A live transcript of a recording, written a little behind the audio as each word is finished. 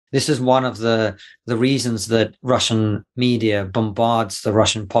This is one of the reasons that Russian media bombards the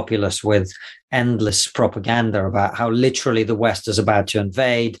Russian populace with endless propaganda about how literally the West is about to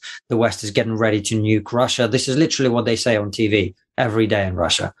invade, the West is getting ready to nuke Russia. This is literally what they say on TV every day in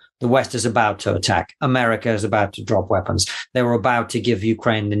Russia. The West is about to attack. America is about to drop weapons. They were about to give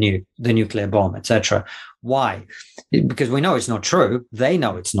Ukraine the nuclear bomb, etc. Why? Because we know it's not true. They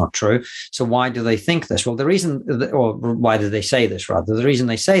know it's not true. So why do they think this? Well, the reason, or why do they say this rather? The reason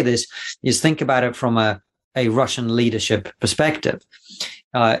they say this is, think about it from a Russian leadership perspective.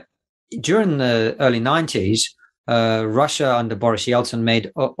 During the early 90s, Russia under Boris Yeltsin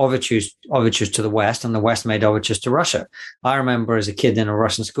made overtures to the West, and the West made overtures to Russia. I remember as a kid in a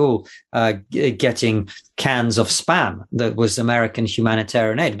Russian school getting cans of Spam that was American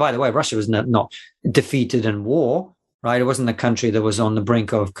humanitarian aid. By the way, Russia was not defeated in war, right? It wasn't a country that was on the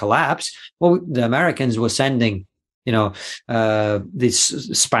brink of collapse. Well, the Americans were sending, this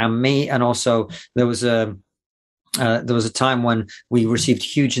Spam meat, and also there was a time when we received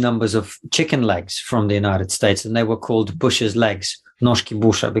huge numbers of chicken legs from the United States, and they were called Bush's legs, Noshki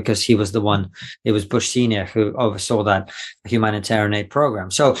Busha, because he was the one, it was Bush Sr. who oversaw that humanitarian aid program.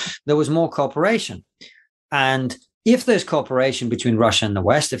 So there was more cooperation. And if there's cooperation between Russia and the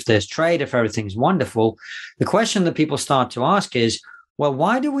West, if there's trade, if everything's wonderful, the question that people start to ask is, well,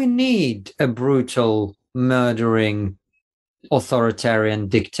 why do we need a brutal, murdering, authoritarian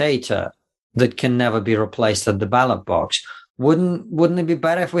dictator that can never be replaced at the ballot box? Wouldn't it be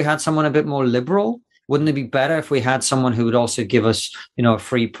better if we had someone a bit more liberal? Wouldn't it be better if we had someone who would also give us, a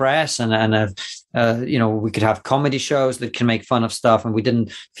free press and we could have comedy shows that can make fun of stuff, and we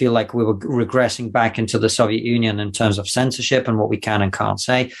didn't feel like we were regressing back into the Soviet Union in terms of censorship and what we can and can't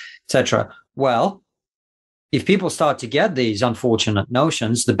say, etc. Well, if people start to get these unfortunate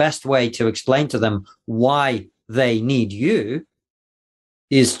notions, the best way to explain to them why they need you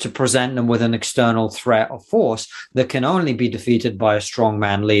is to present them with an external threat or force that can only be defeated by a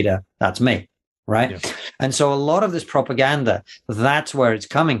strongman leader. That's me, right? Yeah. And so a lot of this propaganda, that's where it's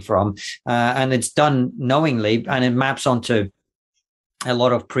coming from. And it's done knowingly, and it maps onto a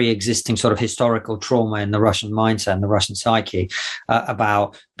lot of pre-existing sort of historical trauma in the Russian mindset and the Russian psyche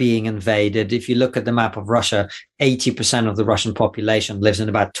about being invaded. If you look at the map of Russia, 80% of the Russian population lives in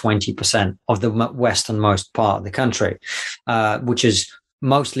about 20% of the westernmost part of the country, which is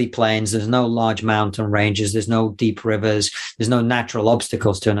mostly plains. There's no large mountain ranges. There's no deep rivers. There's no natural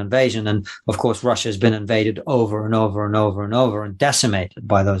obstacles to an invasion. And of course, Russia has been invaded over and over and over and over and decimated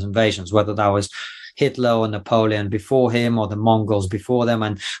by those invasions, whether that was Hitler or Napoleon before him, or the Mongols before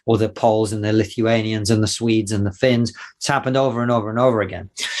them, or the Poles and the Lithuanians and the Swedes and the Finns. It's happened over and over and over again.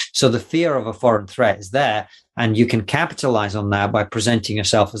 So the fear of a foreign threat is there, and you can capitalize on that by presenting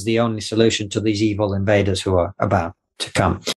yourself as the only solution to these evil invaders who are about to come.